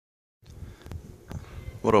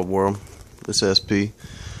What up, world? This SP.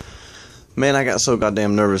 Man, I got so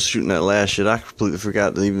goddamn nervous shooting that last shit, I completely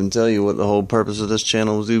forgot to even tell you what the whole purpose of this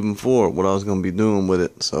channel was even for, what I was going to be doing with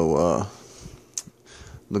it. So,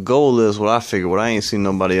 the goal is, what I ain't seen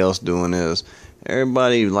nobody else doing is,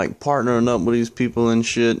 everybody, like, partnering up with these people and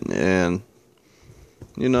shit, and,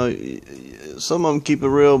 you know, some of them keep it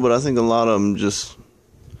real, but I think a lot of them just,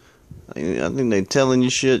 I think they telling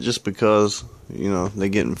you shit just because, you know, they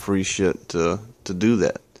getting free shit to do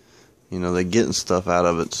that. You know, they getting stuff out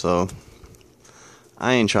of it, so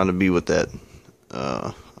I ain't trying to be with that.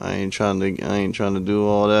 I ain't trying to do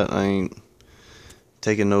all that. I ain't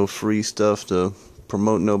taking no free stuff to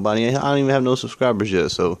promote nobody. I don't even have no subscribers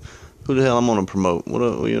yet, so who the hell I'm gonna promote? What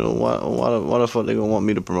you know? Why the fuck they gonna want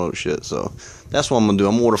me to promote shit? So that's what I'm gonna do.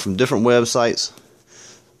 I'm gonna order from different websites,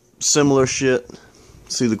 similar shit.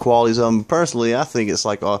 See the qualities of them. Personally, I think it's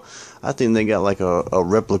like I think they got like a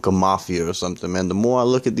replica mafia or something, man. The more I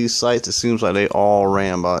look at these sites, it seems like they all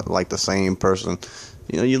ran by like the same person.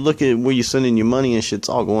 You know, you look at where you're sending your money and shit, it's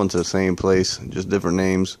all going to the same place, just different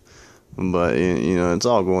names. But, you know, it's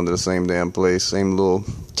all going to the same damn place, same little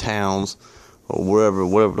towns or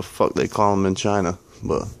whatever the fuck they call them in China.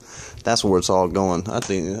 But that's where it's all going. I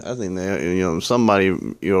think they, you know, somebody,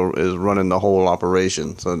 you know, is running the whole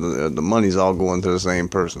operation. So the money's all going to the same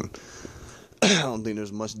person. I don't think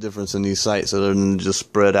there's much difference in these sites other than just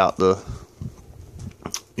spread out the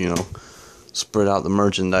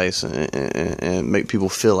merchandise and make people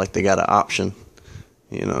feel like they got an option.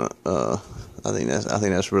 You know, I think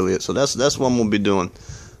that's really it. So that's what I'm gonna be doing.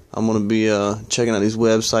 I'm gonna be checking out these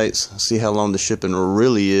websites, see how long the shipping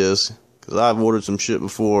really is, because I've ordered some shit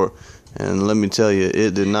before, and let me tell you,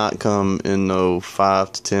 it did not come in no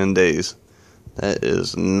 5 to 10 days. That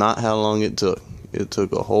is not how long it took. It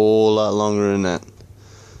took a whole lot longer than that.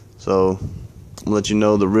 So I'm gonna let you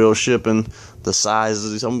know the real shipping, the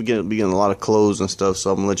sizes. I'm gonna be getting a lot of clothes and stuff,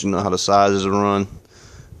 so I'm gonna let you know how the sizes run.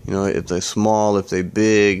 You know, if they're small, if they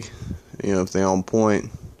big, you know, if they on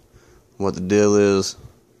point, what the deal is.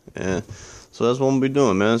 And so that's what I'm gonna be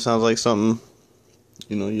doing, man. It sounds like something,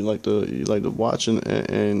 you know, you like to watch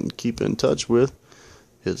and keep in touch with.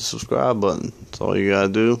 Hit the subscribe button. That's all you gotta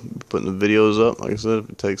do. Putting the videos up. Like I said, if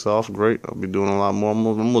it takes off, great. I'll be doing a lot more. I'm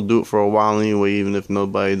gonna do it for a while anyway, even if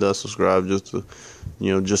nobody does subscribe, just to do it.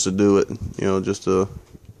 You know, just to,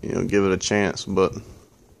 you know, give it a chance. But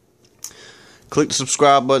click the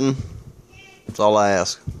subscribe button. That's all I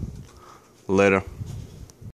ask. Later.